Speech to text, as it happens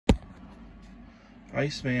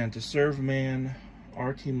Iceman, to serve man.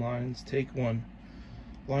 Our team lines, take 1.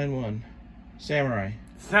 Line 1, Samurai.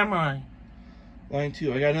 Samurai. Line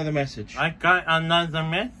 2, I got another message. I got another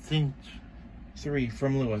message. 3,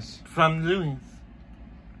 from Lewis. From Louis.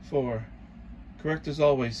 4, correct as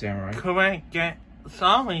always, Samurai. Correct as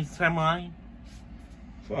always, Samurai.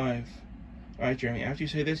 5, alright, Jeremy, after you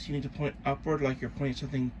say this, you need to point upward like you're pointing at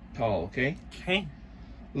something tall, okay? Okay.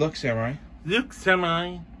 Look, Samurai. Look,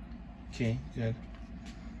 Samurai. Okay, good.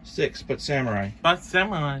 6, but Samurai. But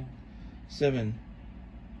Samurai. 7,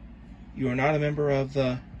 you are not a member of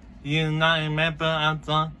the... You're not a member of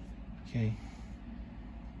the... Okay.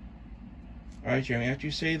 Alright, Jeremy, after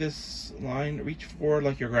you say this line, reach forward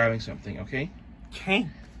like you're grabbing something, okay? Okay.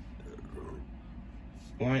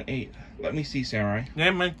 Line 8, let me see, Samurai.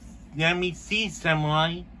 Let me see,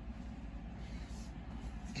 Samurai.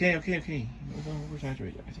 Okay.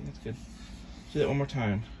 Oversaturate. I think that's good. Say that one more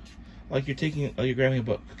time. Like you're grabbing a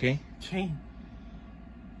book, okay? Okay.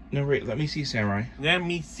 Number 8, let me see, Samurai. Let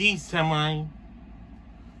me see, Samurai.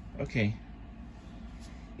 Okay.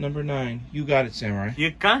 Number 9, you got it, Samurai.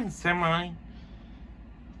 You got it, Samurai.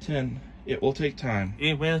 10, it will take time.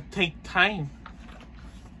 It will take time.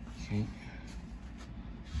 Okay.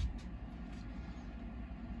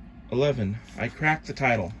 11, I cracked the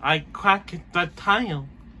title. I cracked the title.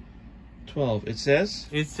 12, it says?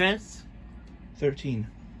 It says, 13,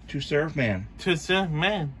 to serve man. to serve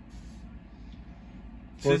man.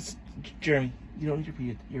 Jeremy, you don't need to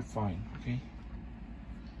repeat it. You're fine, okay?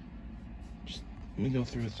 Just let me go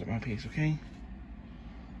through this at my pace, okay?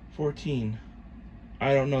 14,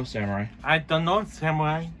 I don't know, Samurai. I don't know,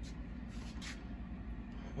 Samurai.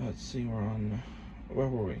 Let's see, we're on... Where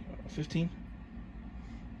were we? 15?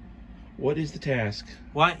 What is the task?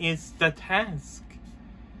 What is the task?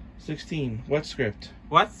 16, what script?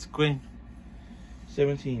 What script?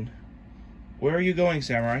 17, where are you going,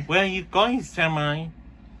 Samurai? Where are you going, Samurai?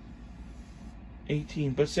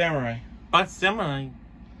 18, but Samurai. But Samurai.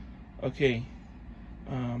 Okay.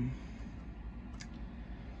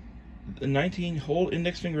 19, hold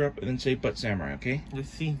index finger up and then say but Samurai, okay? You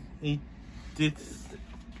see, it's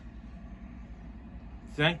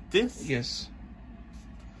like this? Yes.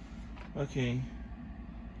 Okay.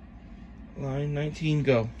 Line 19,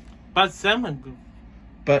 go. But Samurai.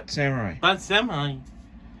 But Samurai. But Samurai.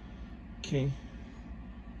 Okay.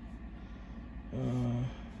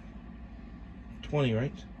 20,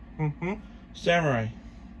 right? Mm-hmm. Samurai.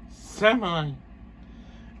 Samurai.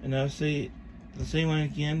 And now say the same line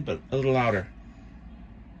again, but a little louder.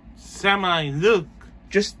 Samurai, look.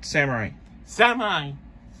 Just Samurai. Samurai.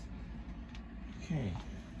 Okay.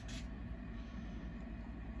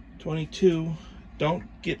 22, don't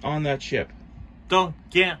get on that ship. Don't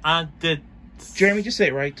get on the... Jeremy, just say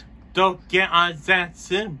it right. Don't get on that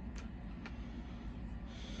ship.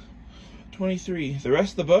 23, the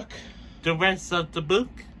rest of the book. The rest of the book.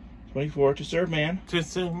 24, to serve man. To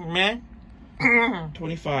serve man.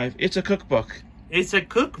 25, it's a cookbook. It's a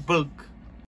cookbook.